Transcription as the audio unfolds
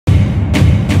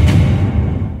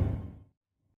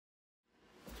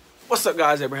What's up,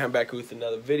 guys? Abraham back with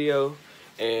another video,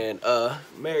 and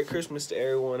Merry Christmas to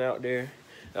everyone out there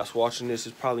that's watching this.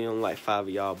 It's probably only like 5 of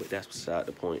y'all, but that's beside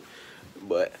the point.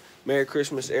 But Merry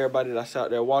Christmas to everybody that's out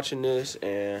there watching this.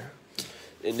 And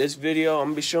in this video, I'm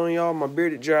gonna be showing y'all my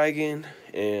bearded dragon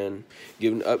and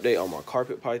giving an update on my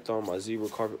carpet python, my zebra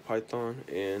carpet python.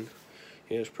 And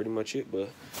yeah, that's pretty much it. But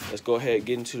let's go ahead and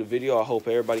get into the video. I hope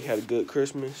everybody had a good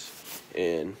Christmas,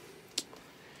 and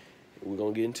we're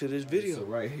gonna get into this video. So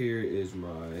right here is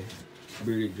my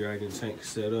bearded dragon tank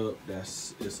setup.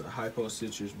 It's a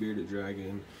Hypocitrus bearded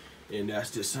dragon, and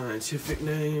that's the scientific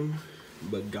name,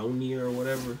 Begonia or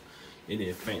whatever. And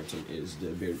then Phantom is the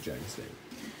bearded dragon's name.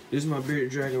 This is my bearded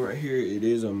dragon right here. It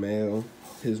is a male.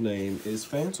 His name is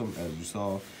Phantom, as you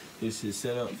saw. This is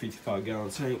set up 55-gallon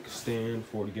tank stand,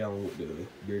 40-gallon with the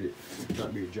bearded,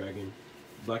 not bearded dragon,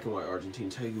 black and white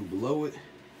Argentine tegu below it.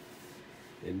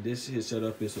 And this is set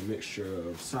up is a mixture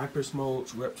of cypress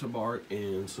mulch, reptile bark,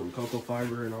 and some cocoa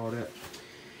fiber and all that.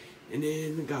 And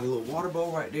then got a little water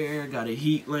bowl right there, got a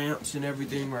heat lamps and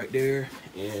everything right there.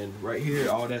 And right here,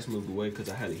 all that's moved away because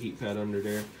I had a heat pad under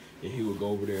there. And he would go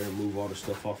over there and move all the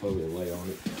stuff off of it and lay on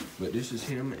it. But this is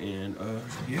him, and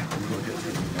yeah, I'm gonna get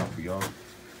take him out for y'all.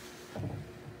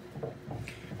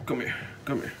 Come here,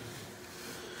 come here.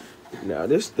 Now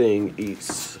this thing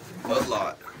eats a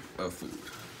lot of food.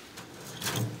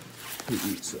 He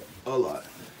eats a lot.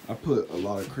 I put a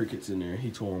lot of crickets in there.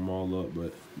 He tore them all up,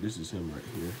 but this is him right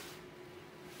here.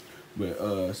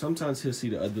 But sometimes he'll see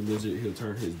the other lizard. He'll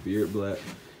turn his beard black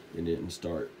and then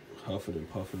start huffing and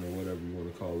puffing or whatever you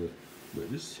want to call it. But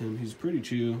this is him. He's pretty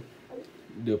chill.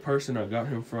 The person I got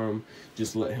him from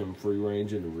just let him free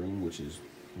range in the room, which is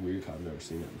weird. I've never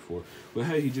seen that before. But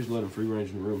hey, he just let him free range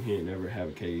in the room. He ain't never have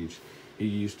a cage. He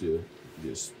used to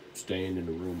just stand in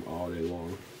the room all day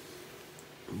long.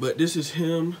 But this is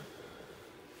him.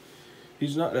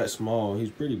 He's not that small.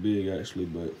 He's pretty big, actually,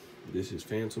 but this is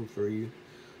Phantom for you.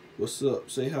 What's up?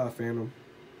 Say hi, Phantom.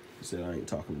 He said I ain't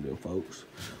talking to them folks.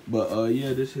 But,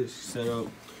 yeah, this is set up.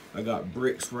 I got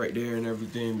bricks right there and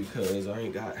everything because I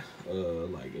ain't got,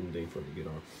 like, anything for him to get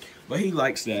on. But he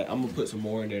likes that. I'm going to put some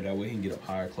more in there. That way he can get up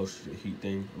higher, closer to the heat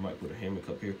thing. I might put a hammock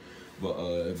up here. But,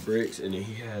 bricks, and then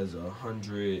he has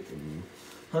 100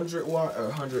 watt or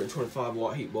 125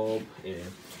 watt heat bulb, and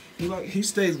he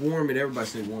stays warm, and everybody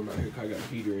stays warm out here because I got a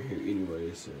heater in here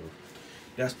anyway, so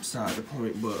that's beside the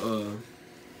point. But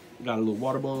got a little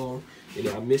water bowl, and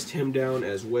then I mist him down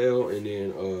as well, and then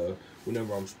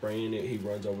whenever I'm spraying it, he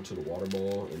runs over to the water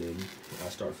bowl, and then I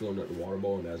start filling up the water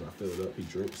bowl, and as I fill it up, he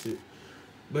drinks it.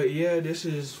 But yeah, this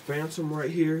is Phantom right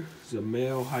here. It's a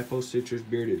male Hypocitrus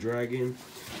bearded dragon.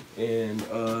 And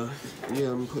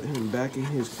yeah, I'm gonna put him back in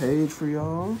his cage for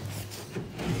y'all.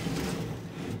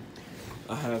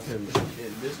 I have him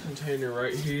in this container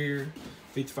right here,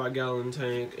 55-gallon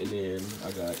tank, and then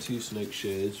I got 2 snake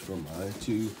sheds from my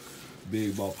 2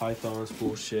 big ball pythons,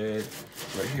 full shed.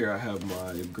 Right here I have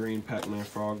my green Pac-Man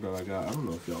frog that I got. I don't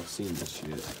know if y'all seen this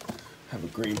yet. I have a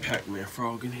green Pac-Man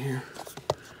frog in here.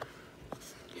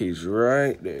 He's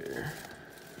right there.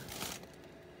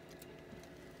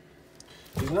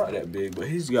 He's not that big, but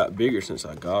he's got bigger since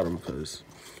I got him because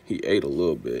he ate a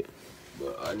little bit.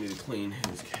 But I need to clean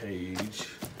his cage.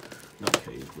 Not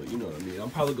cage, but you know what I mean. I'm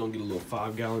probably going to get a little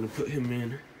 5-gallon to put him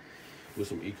in with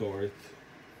some Eco-Earth.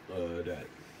 That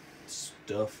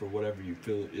stuff or whatever you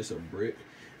fill it. It's a brick,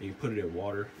 and you put it in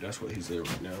water. That's what he's in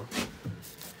right now.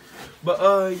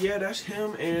 But yeah, that's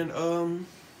him, and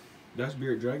that's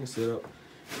Bearded Dragon setup.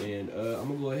 And I'm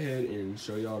gonna go ahead and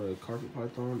show y'all the carpet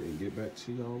python and get back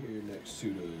to y'all. Here next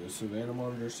to the Savannah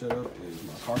monitor setup is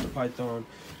my carpet python.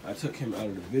 I took him out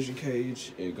of the vision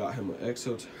cage and got him an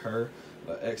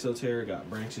exoteric, got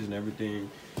branches and everything.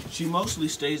 She mostly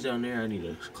stays down there. I need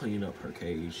to clean up her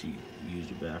cage. She used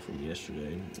the bathroom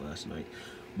last night.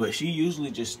 But she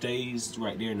usually just stays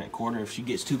right there in that corner. If she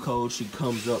gets too cold, she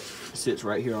comes up, sits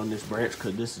right here on this branch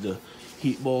because this is the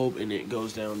heat bulb and it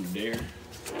goes down to there.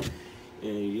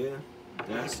 And yeah,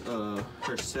 that's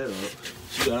her setup.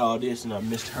 She got all this, and I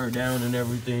missed her down and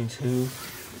everything too.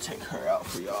 I'll take her out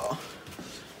for y'all.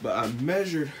 But I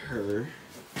measured her,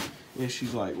 and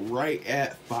she's like right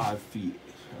at 5 feet,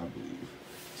 I believe.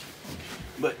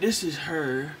 But this is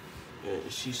her,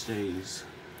 and she stays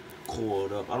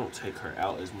coiled up. I don't take her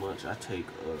out as much.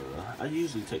 I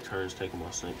usually take turns taking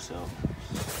my snakes out.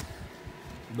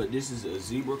 But this is a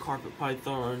zebra carpet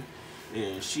python.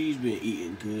 And she's been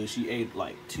eating good. She ate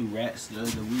like 2 rats the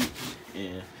other week.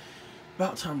 And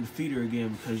about time to feed her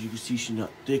again because you can see she's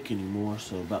not thick anymore.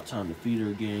 So about time to feed her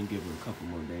again. Give her a couple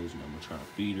more days and I'm going to try to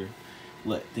feed her.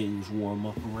 Let things warm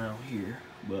up around here.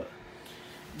 But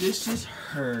this is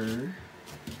her.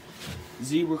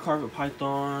 zebra carpet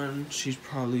python. She's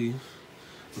probably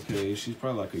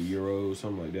like a year old,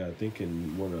 something like that. I think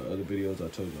in one of the other videos I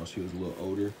told y'all she was a little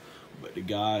older, but the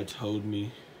guy told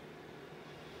me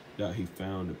that he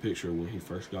found a picture when he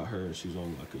first got her and she's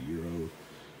only like a year old.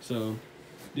 So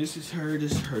this is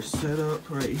her setup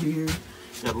right here.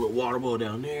 Got a little water bowl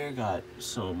down there, got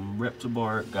some reptile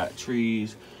bark, got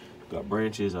trees, got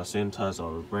branches. I sanitized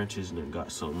all the branches, and then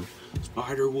got some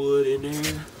spider wood in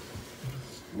there.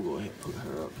 We'll go ahead and put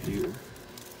her up here.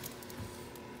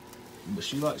 But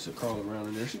she likes to crawl around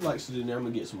in there. She likes it in there. I'm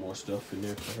gonna get some more stuff in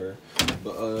there for her.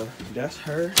 But that's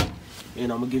her.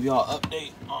 And I'm gonna give y'all an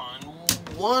update on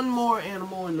one more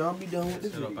animal and I'll be done with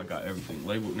this video. I got everything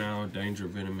labeled now. Danger,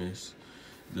 venomous,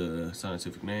 the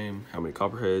scientific name, how many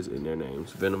copperheads, and their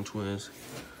names. Venom twins.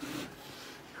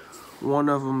 One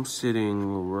of them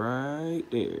sitting right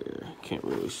there. Can't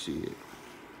really see it.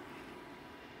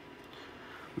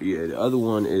 But yeah, the other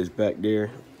one is back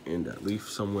there in that leaf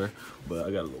somewhere. But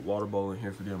I got a little water bowl in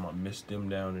here for them. I missed them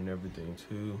down and everything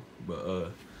too.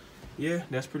 But yeah,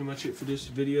 that's pretty much it for this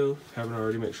video. If you haven't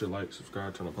already, make sure to like,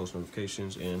 subscribe, turn on post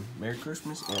notifications, and Merry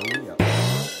Christmas, and we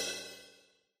out.